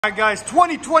Alright guys,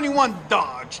 2021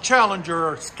 Dodge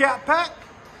Challenger Scat Pack.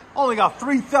 Only got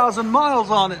 3,000 miles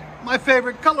on it. My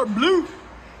favorite color, blue.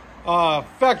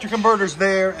 Factory converters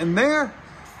there and there.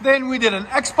 Then we did an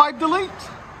X-pipe delete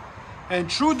and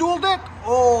true dual deck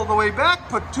all the way back.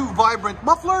 Put two vibrant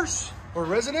mufflers or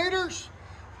resonators.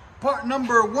 Part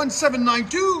number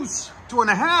 1792s,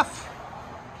 2.5,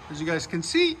 as you guys can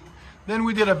see. Then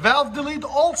we did a valve delete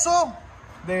also,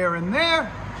 there and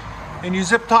there. And you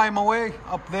zip tie them away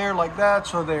up there like that,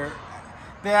 so they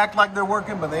act like they're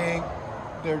working, but they ain't.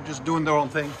 They're just doing their own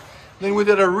thing. Then we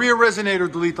did a rear resonator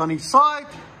delete on each side,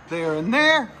 there and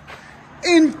there,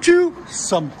 into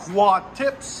some quad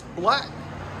tips, black,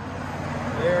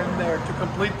 there and there, to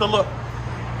complete the look.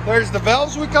 There's the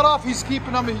valves we cut off. He's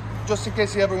keeping them just in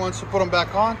case he ever wants to put them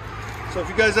back on. So if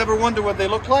you guys ever wonder what they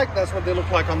look like, that's what they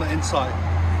look like on the inside.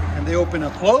 And they open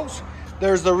and close.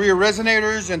 There's the rear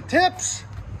resonators and tips.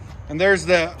 And there's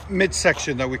the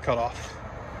midsection that we cut off.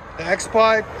 The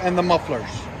X-pipe and the mufflers.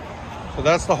 So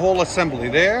that's the whole assembly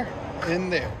there and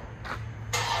there.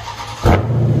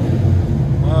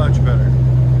 Much better.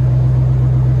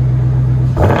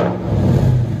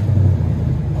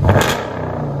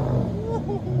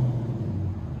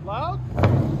 Loud?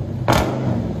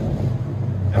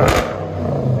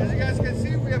 As you guys can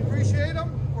see, we appreciate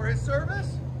him for his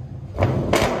service.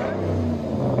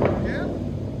 Yeah.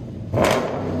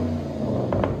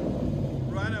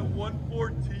 Right at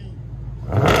 114.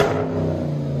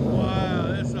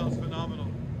 Wow, that sounds phenomenal.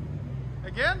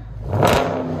 Again,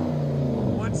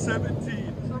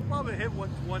 117. So I'll probably hit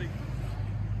 120.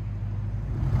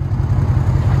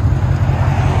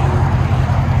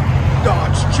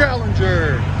 Dodge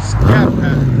Challenger Scat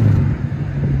Pack.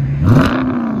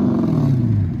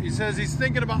 He says he's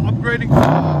thinking about upgrading to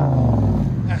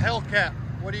a Hellcat.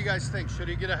 What do you guys think? Should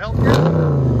he get a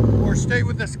Hellcat or stay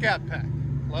with the Scat Pack?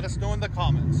 Let us know in the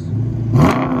comments.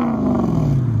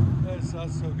 That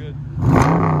sounds so good.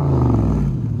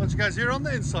 Let you guys hear on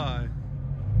the inside.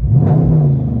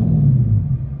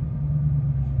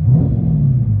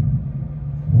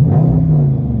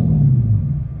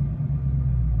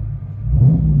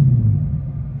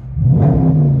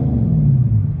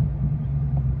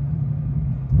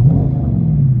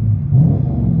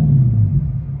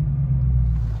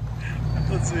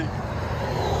 Let's see.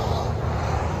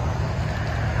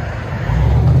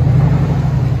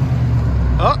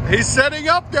 Oh, he's setting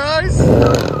up, guys.